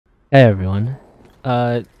Hey everyone.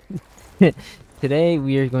 Uh, today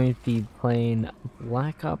we are going to be playing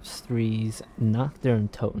Black Ops 3's Nacht Der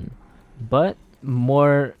Untoten, but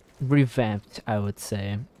more revamped, I would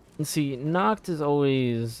say. See, Nacht has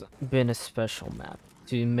always been a special map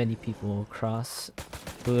to many people across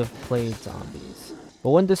who have played zombies.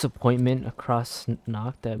 But one disappointment across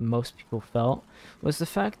Nacht that most people felt was the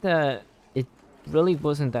fact that it really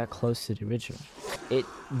wasn't that close to the original. It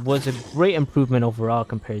was a great improvement overall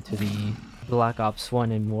compared to the Black Ops 1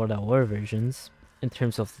 and World at War versions in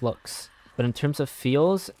terms of looks. But in terms of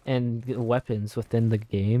feels and the weapons within the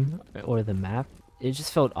game or the map, it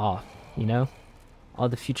just felt off, you know? All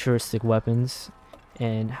the futuristic weapons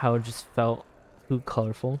and how it just felt too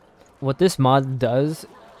colorful. What this mod does,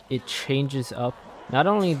 it changes up not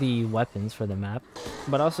only the weapons for the map,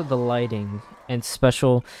 but also the lighting and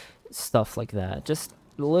special stuff like that. Just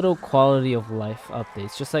little quality of life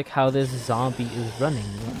updates, just like how this zombie is running.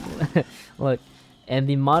 Look, and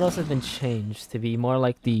the models have been changed to be more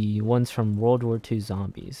like the ones from World War II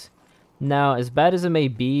zombies. Now, as bad as it may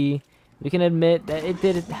be, we can admit that it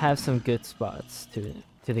did have some good spots to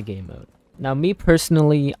the game mode. Now, me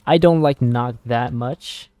personally, I don't like Knock that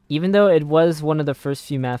much, even though it was one of the first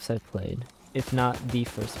few maps I played, if not the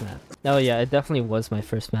first map. Oh yeah, it definitely was my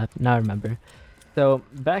first map, now I remember. So,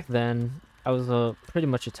 back then, I was pretty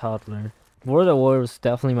much a toddler. World at War was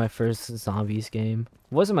definitely my first zombies game.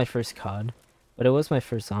 It wasn't my first COD, but it was my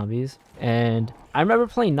first zombies. And I remember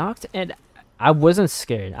playing Noct, and I wasn't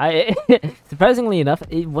scared. Surprisingly enough,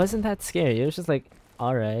 it wasn't that scary. It was just like,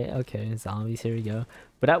 all right, okay, zombies, here we go.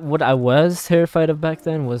 But what I was terrified of back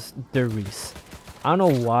then was Der Reese. I don't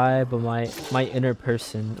know why, but my inner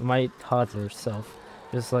person, my toddler self,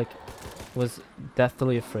 just like was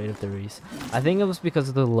deathly afraid of the Reese. I think it was because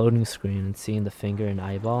of the loading screen and seeing the finger and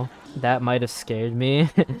eyeball. That might have scared me,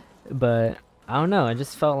 but I don't know. I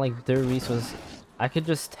just felt like Der Reese was. I could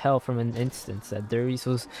just tell from an instance that Der Reese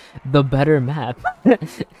was the better map.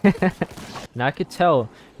 Now I could tell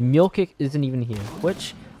Mule Kick isn't even here,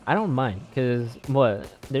 which I don't mind, because what?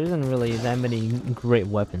 There isn't really that many great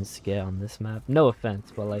weapons to get on this map. No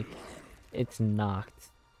offense, but like, it's knocked.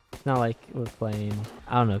 It's not like we're playing,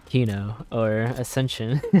 I don't know, Kino or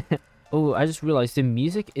Ascension. Oh, I just realized the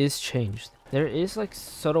music is changed. There is like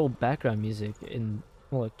subtle background music in.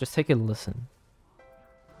 Look, just take a listen.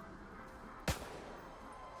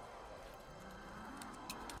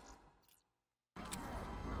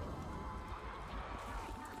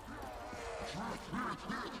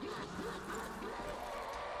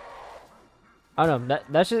 I don't know,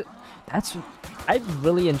 that's I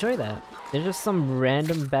really enjoy that. There's just some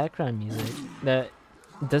random background music that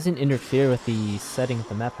doesn't interfere with the setting of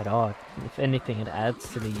the map at all. If anything, it adds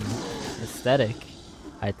to the aesthetic,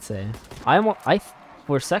 I'd say.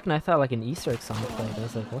 For a second I thought like an Easter egg song played. I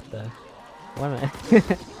was like, what the? What am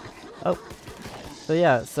I? Oh, so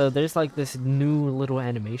yeah, so there's like this new little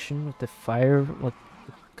animation with the fire like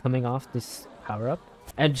coming off this power up,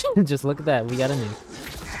 and just look at that, we got a new.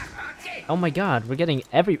 Oh my god, we're getting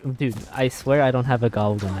every... Dude, I swear I don't have a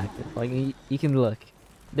gobblegun active. Like, you can look.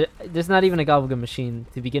 There's not even a gobblegun machine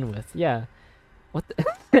to begin with. Yeah. What the...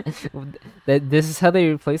 This is how they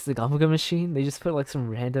replace the gobblegun machine? They just put, like, some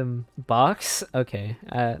random box? Okay,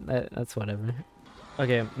 that's whatever.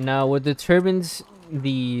 Okay, now with the turbines,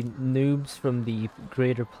 the noobs from the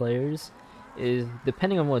greater players is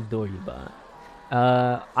depending on what door you bought.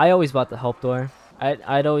 I always bought the help door.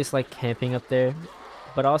 I'd always like camping up there.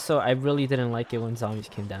 But also, I really didn't like it when zombies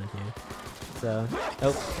came down here. So,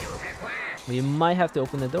 oh, we might have to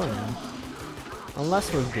open the door now.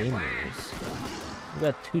 Unless we're gamers. We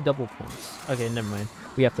got 2 double points. Okay, never mind.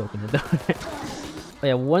 We have to open the door. Oh,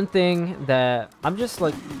 yeah, one thing that I'm just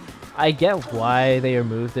like, I get why they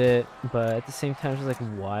removed it, but at the same time, it's just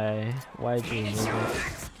like, why? Why did you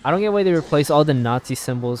remove it? I don't get why they replace all the Nazi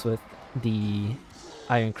symbols with the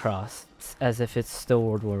Iron Cross, as if it's still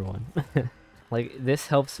World War One. Like, this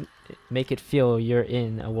helps make it feel you're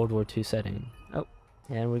in a World War II setting. Oh,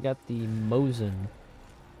 and we got the Mosin.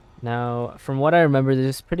 Now, from what I remember,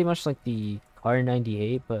 this is pretty much like the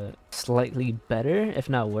R98, but slightly better, if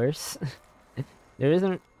not worse. There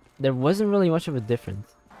wasn't really much of a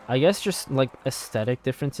difference. I guess just like aesthetic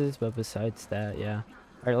differences, but besides that, yeah.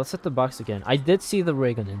 Alright, let's hit the box again. I did see the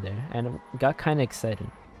ray gun in there, and it got kind of excited.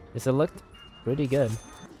 Because it looked pretty good.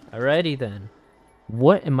 Alrighty then.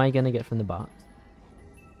 What am I gonna get from the box?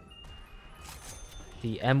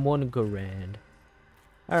 The M1 Garand.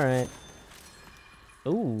 Alright.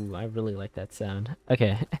 Ooh, I really like that sound.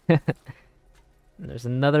 Okay. There's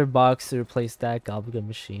another box to replace that gobblegun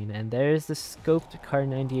machine. And there's the scoped Kar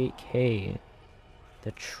 98K.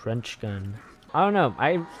 The trench gun. I don't know.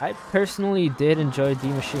 I personally did enjoy D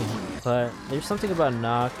Machine, but there's something about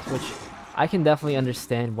Noct which I can definitely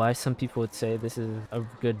understand why some people would say this is a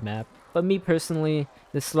good map. But me personally,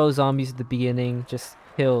 the slow zombies at the beginning just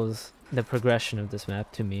kills the progression of this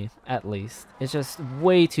map to me, at least. It's just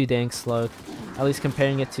way too dang slow, at least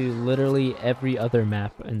comparing it to literally every other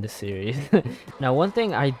map in the series. Now, one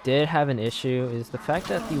thing I did have an issue is the fact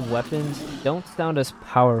that the weapons don't sound as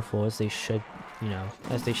powerful as they should,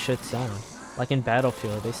 as they should sound. Like in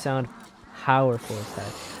Battlefield, they sound powerful as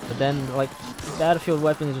heck. But then, like, Battlefield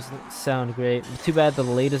weapons just sound great. Too bad the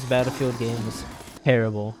latest Battlefield game was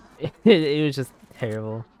terrible. It was just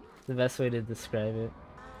terrible. The best way to describe it.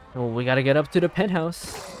 Oh, we gotta get up to the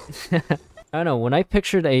penthouse. I don't know, when I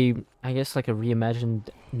pictured I guess like a reimagined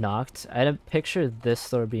Noct, I had pictured this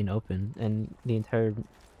door being open and the entire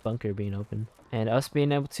bunker being open. And us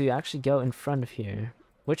being able to actually go in front of here.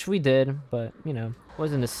 Which we did, but,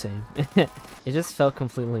 wasn't the same. It just felt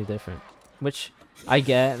completely different. Which, I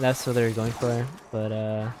get, that's what they're going for. But,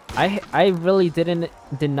 I really did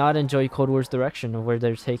not enjoy Cold War's direction of where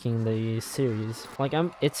they're taking the series. Like,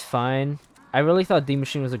 it's fine. I really thought D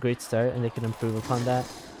Machine was a great start and they could improve upon that.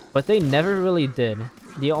 But they never really did.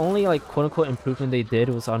 The only, like, quote-unquote improvement they did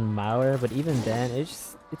was on Mauer, but even then,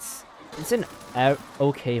 it's an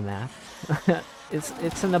okay map.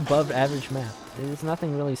 It's an above average map. There's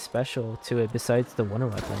nothing really special to it besides the wonder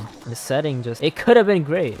weapon. The setting it could have been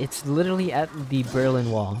great. It's literally at the Berlin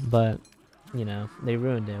Wall, but they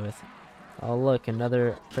ruined it with, oh look,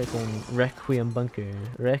 another freaking Requiem bunker.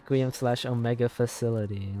 Requiem/Omega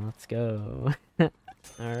facility. Let's go.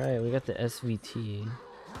 Alright, we got the SVT.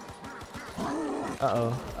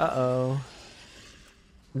 Uh-oh.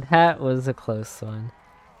 That was a close one.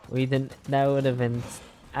 That would have been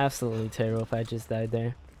absolutely terrible if I just died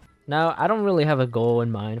there. Now, I don't really have a goal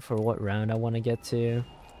in mind for what round I want to get to.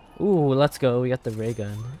 Ooh, let's go. We got the ray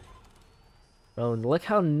gun. Bro, look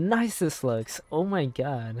how nice this looks. Oh my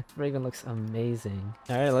god. Ray gun looks amazing.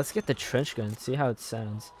 Alright, let's get the trench gun. See how it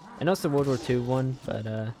sounds. I know it's the World War II one, but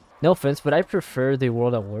no offense, but I prefer the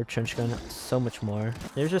World at War trench gun so much more.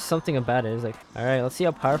 There's just something about it. It's like, alright, let's see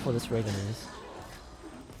how powerful this ray gun is.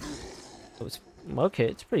 Okay,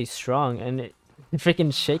 it's pretty strong, and the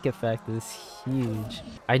freaking shake effect is huge.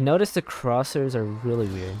 I noticed the crosshairs are really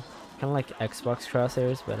weird. Kind of like Xbox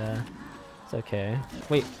crosshairs, but it's okay.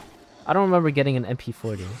 Wait, I don't remember getting an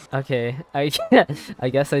MP40. Okay, I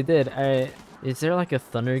guess I did. Alright, is there like a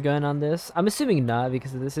thunder gun on this? I'm assuming not,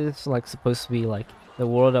 because this is like supposed to be like the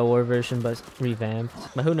World at War version, but revamped.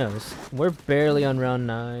 But who knows? We're barely on round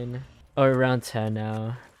 9 or round 10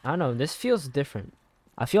 now. I don't know. This feels different.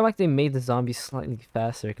 I feel like they made the zombies slightly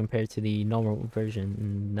faster compared to the normal version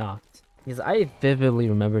in Noct. Because I vividly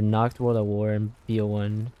remember Noct World at War and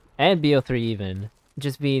BO1 and BO3 even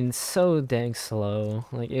just being so dang slow.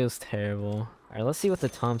 Like, it was terrible. Alright, let's see what the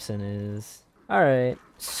Thompson is. Alright,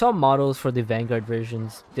 some models for the Vanguard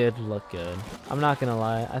versions did look good. I'm not gonna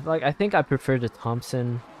lie. I think I prefer the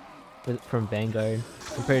Thompson from Vanguard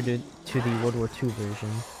compared to the World War II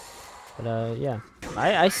version. But yeah.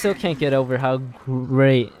 I still can't get over how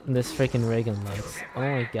great this freaking ray gun looks. Oh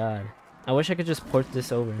my god. I wish I could just port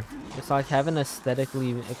this over. It's like having an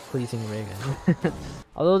aesthetically pleasing ray gun.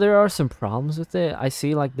 Although there are some problems with it. I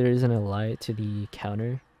see like there isn't a light to the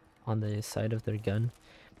counter on the side of their gun.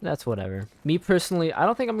 That's whatever. Me personally, I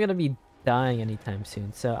don't think I'm gonna be dying anytime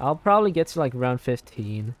soon. So I'll probably get to like round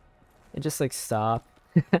 15 and just like stop.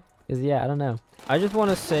 Cause yeah, I don't know. I just want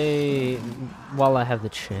to say, while I have the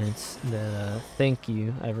chance, that thank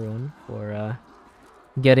you everyone for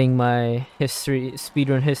getting my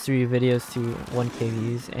speedrun history videos to 1K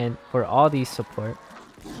views, and for all the support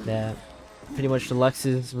that pretty much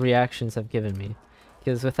Lux's reactions have given me.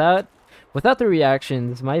 Because without the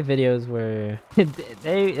reactions, my videos were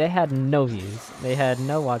they had no views, they had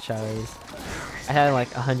no watch hours. I had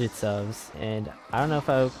like 100 subs, and I don't know if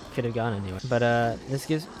I could have gone anywhere. But this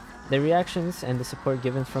gives the reactions and the support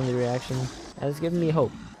given from the reaction has given me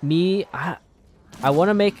hope. I want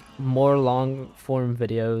to make more long form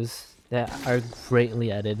videos that are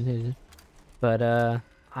greatly edited, but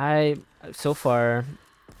so far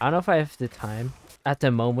I don't know if I have the time at the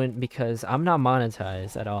moment because I'm not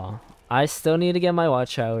monetized at all. I still need to get my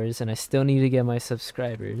watch hours, and I still need to get my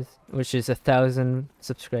subscribers, which is 1,000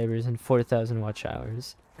 subscribers and 4,000 watch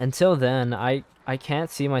hours. Until then, I can't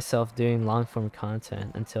see myself doing long form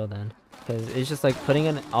content until then, because it's just like putting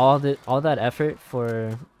in all that effort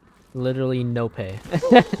for literally no pay.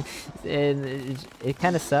 And it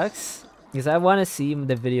kind of sucks because I want to see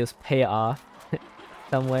the videos pay off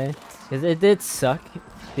some way, because it did suck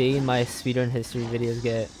seeing my speedrun history videos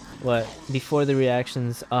get what, before the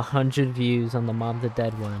reactions, 100 views on the Mob the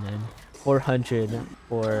Dead one and 400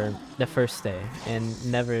 for the first day, and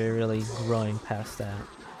never really growing past that.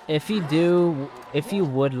 If you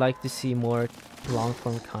would like to see more long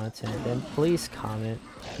form content, then please comment,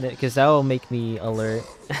 because that will make me alert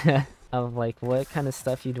of like what kind of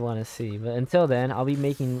stuff you'd want to see. But until then, I'll be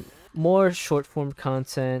making more short form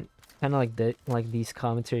content, kind of like these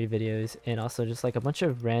commentary videos, and also just like a bunch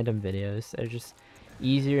of random videos that are just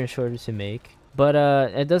easier and shorter to make. But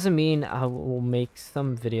it doesn't mean I will make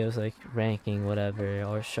some videos like ranking whatever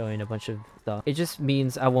or showing a bunch of stuff. It just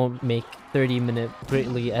means I won't make 30-minute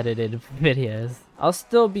greatly edited videos. I'll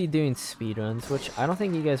still be doing speedruns, which I don't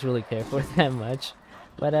think you guys really care for that much.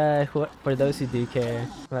 But for those who do care,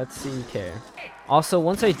 let's see you care. Also,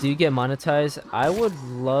 once I do get monetized, I would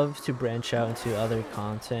love to branch out into other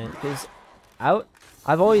content, because I've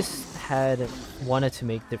always wanted to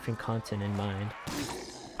make different content in mind.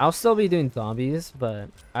 I'll still be doing zombies, but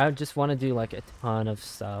I just want to do like a ton of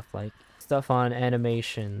stuff, like stuff on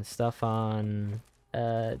animation, stuff on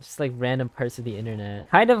just like random parts of the internet,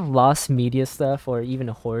 kind of lost media stuff, or even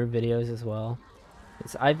horror videos as well.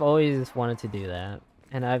 I've always wanted to do that,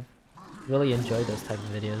 and I've really enjoyed those type of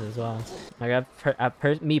videos as well.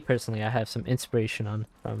 Like me personally, I have some inspiration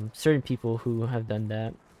from certain people who have done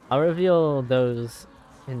that. I'll reveal those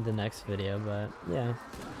in the next video, but yeah,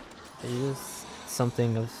 it's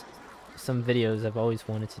something of some videos I've always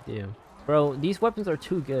wanted to do. Bro, these weapons are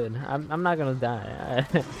too good. I'm not gonna die.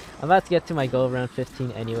 I'm about to get to my goal around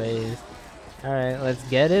 15 anyways. Alright, let's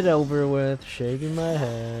get it over with. Shaking my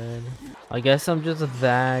head. I guess I'm just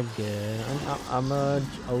that good. I'm a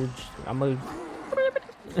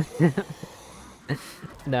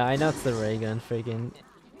No, I know it's the ray gun, freaking.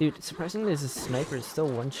 Dude, surprisingly, this sniper is still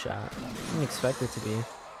one shot. I didn't expect it to be.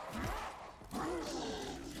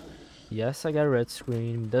 Yes, I got a red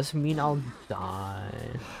screen. Doesn't mean I'll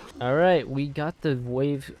die. Alright, we got the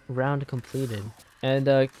wave round completed.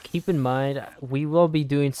 And keep in mind, we will be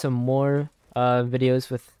doing some more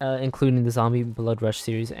videos with including the Zombie Blood Rush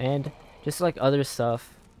series and just like other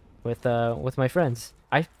stuff with my friends.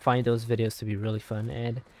 I find those videos to be really fun,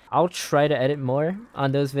 and I'll try to edit more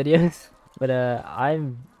on those videos. But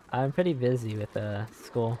I'm pretty busy with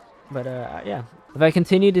school. But yeah, if I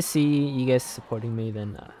continue to see you guys supporting me,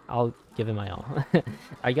 then I'll give it my all.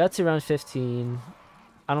 I got to round 15.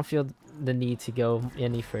 I don't feel the need to go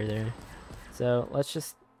any further, so let's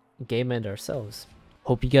just game end ourselves.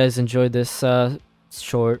 Hope you guys enjoyed this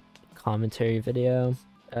short commentary video.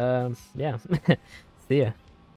 Yeah. See ya.